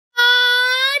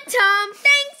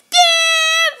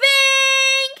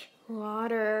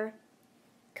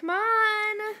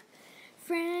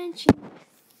attention.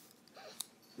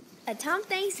 Tom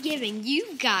Thanksgiving,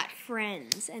 you got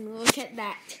friends. And look at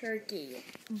that turkey.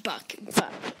 Buck. You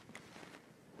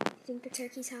think the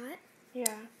turkey's hot?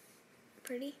 Yeah.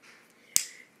 Pretty?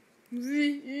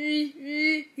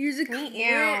 Here's a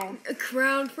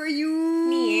crown for you.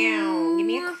 Meow. Give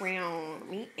me a crown.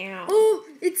 Meow. Oh,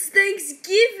 it's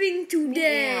Thanksgiving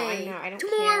today. Meow. I know. I don't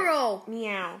Tomorrow. care.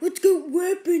 Meow. Let's get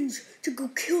weapons to go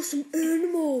kill some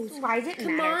animals. Why does it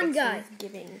Come matter on, if it's guys.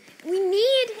 Thanksgiving? We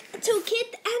need to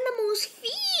get the animals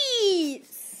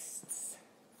feasts.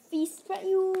 Feast for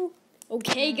you.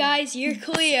 Okay, guys, you're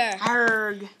clear.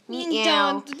 Arg.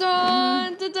 Meow.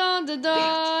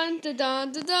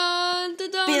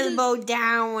 Bilbo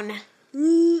down.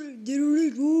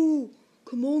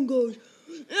 Come on, guys.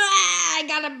 I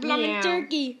got a blowing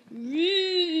turkey.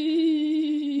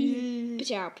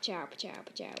 Pachow.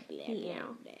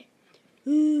 Meow.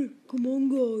 Come on,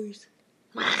 guys.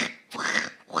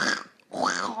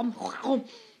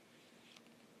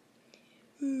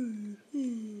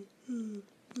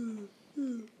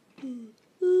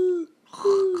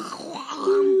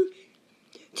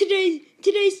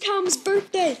 Today's Tom's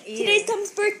birthday.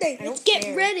 Let's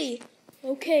get ready.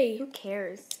 Okay. Who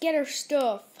cares? Let's get our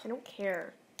stuff. I don't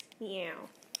care. Meow.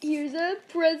 Here's a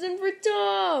present for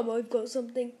Tom. I've got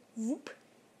something. Whoop.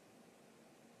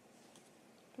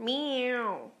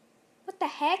 Meow. What the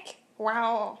heck?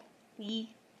 Wow.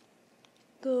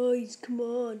 Guys, come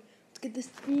on. Let's get this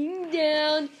thing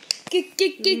down.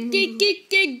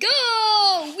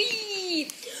 Go! Wee!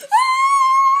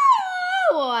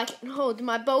 Oh, I can't hold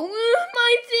my bow.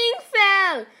 My thing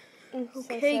fell.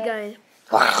 Okay, guys.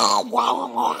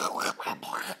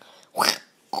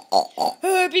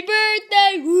 Happy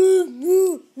birthday!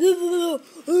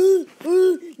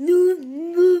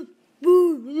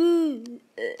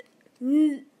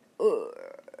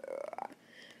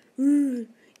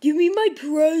 Give me my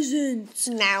presents.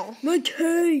 Now. My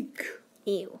cake.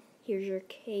 Ew. Here's your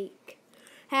cake.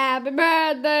 Happy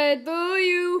birthday to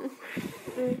you.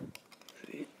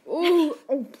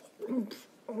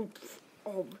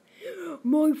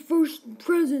 My first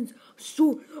present,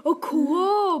 a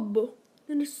club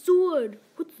and a sword.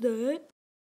 What's that?